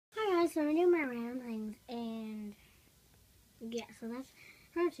so I'm gonna do my random things, and yeah, so that's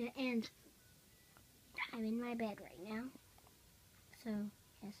pretty much it. And I'm in my bed right now. So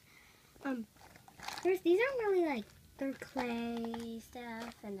yes. First, these aren't really like, they're clay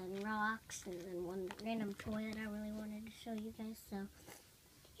stuff, and then rocks, and then one random toy that I really wanted to show you guys. So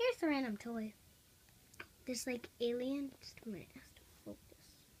here's the random toy. This like alien. Just a minute, it has to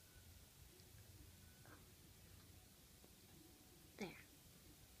focus. There.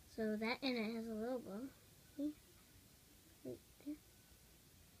 So that, and it has a logo. See? Right there.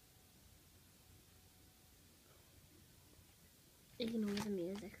 Ignore the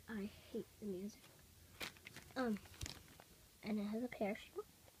music. I hate the music. And it has a parachute.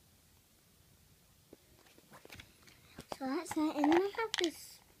 So that's that. And then I have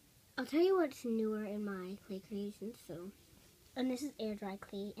this. I'll tell you what's newer in my clay creations. So, and this is air dry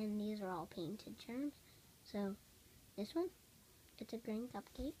clay, and these are all painted charms. So, this one, it's a green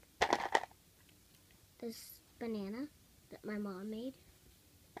cupcake. This banana that my mom made,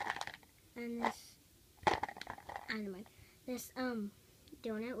 and this, I don't mind. This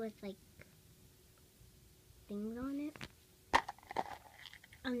donut with like things on it.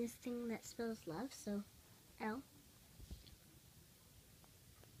 And this thing that spells love, so L.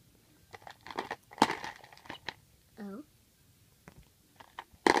 O.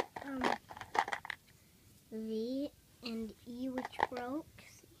 V and E, which broke,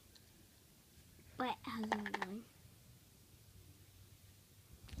 but it has a line.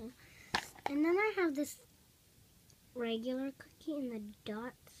 Okay. And then I have this regular cookie, and the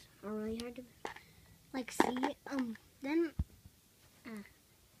dots are really hard to like see. Then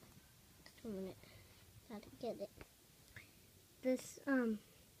just a minute, how to get it. This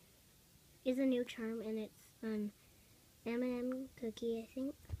is a new charm, and it's an M&M cookie, I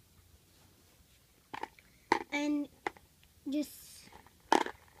think. And just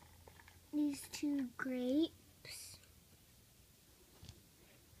these two grapes,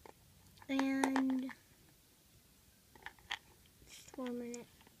 and just 1 minute.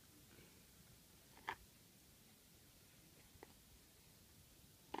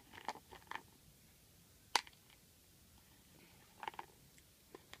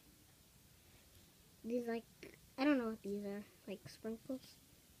 These, like, I don't know what these are, like sprinkles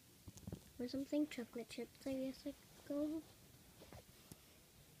or something, chocolate chips, I guess I could go.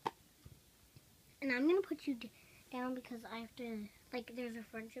 And I'm gonna put you down because I have to, like, there's a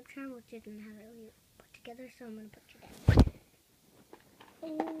friendship charm which didn't have it really put together, so I'm gonna put you down.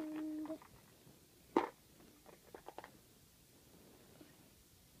 And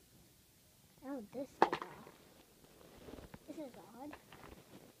oh, this is off. This is odd.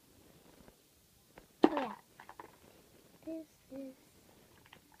 Oh yeah. This, and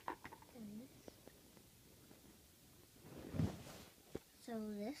this. So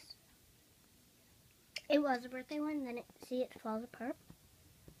this. It was a birthday one, then see it falls apart.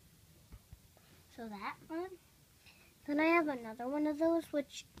 So that one. Then I have another one of those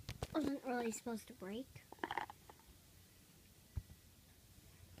which wasn't really supposed to break.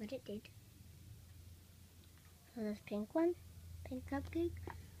 But it did. So this pink one, pink cupcake.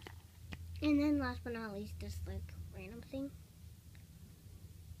 And then last but not least, this like random thing.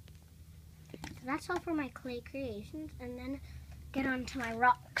 So that's all for my clay creations, and then get on to my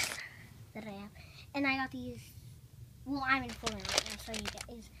rocks that I have. And I got these, well, I'm in Florida right now, so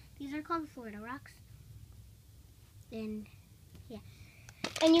you guys, these are called Florida rocks. And yeah,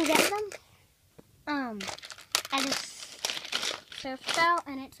 and you get them at a surf style,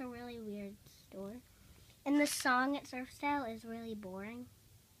 and it's a really weird store. And the song at surf style is really boring.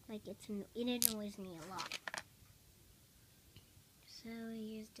 Like it annoys me a lot. So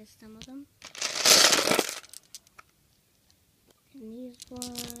here's just some of them. And these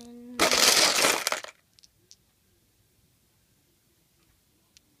ones.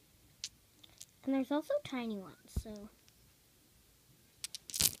 And there's also tiny ones, so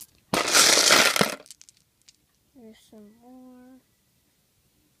there's some more.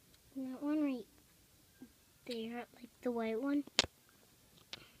 And that one right there, like the white one,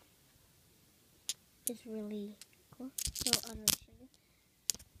 is really cool. So I'll just show you.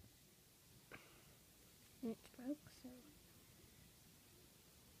 And it's broke, so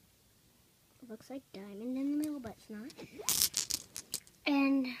it looks like diamond in the middle, but it's not.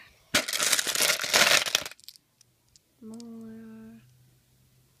 And more.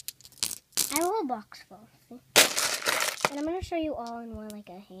 I have a whole box full, see? And I'm going to show you all in one, like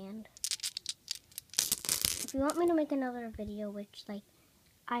a hand. If you want me to make another video, which, like,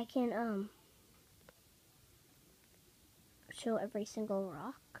 I can, show every single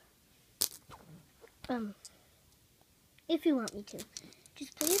rock. If you want me to.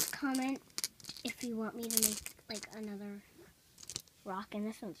 Just please comment if you want me to make like another rock, and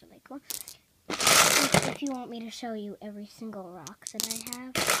this one's really cool. If you want me to show you every single rock that I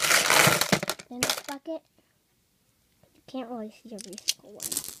have in this bucket. You can't really see every single one.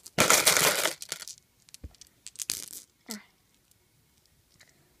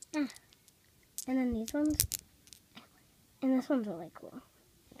 And then these ones, and this one's really cool.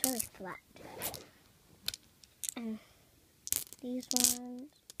 It's really flat. And these ones,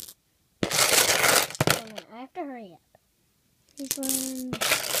 oh man, I have to hurry up. These ones,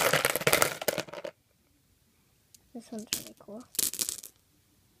 this one's really cool.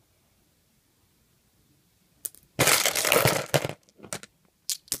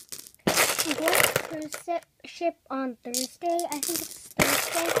 I'm going to cruise ship on Thursday. I think it's Thursday.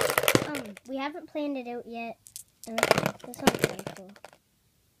 We haven't planned it out yet. And this one's really cool.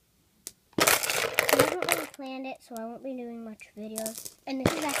 I haven't really planned it, so I won't be doing much videos. And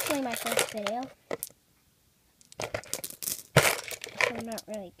this is actually my first video. So I'm not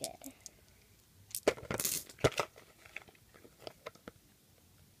really good.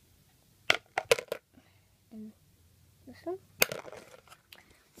 And this one.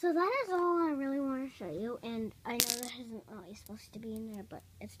 So that is all I really want to show you, and I know that isn't really supposed to be in there, but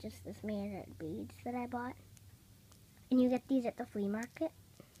it's just this mirrored beads that I bought. And you get these at the flea market.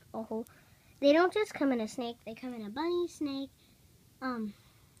 Oh, they don't just come in a snake, they come in a bunny, snake, a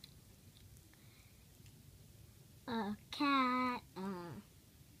cat,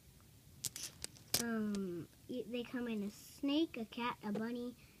 they come in a snake, a cat, a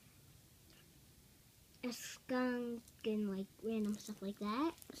bunny, a skunk, and like random stuff like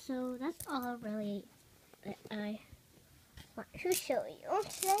that. So that's all really that I want to show you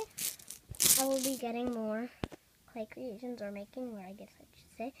today. I will be getting more clay creations, or making more, I guess I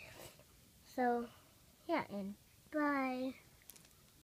should say. So yeah, and bye.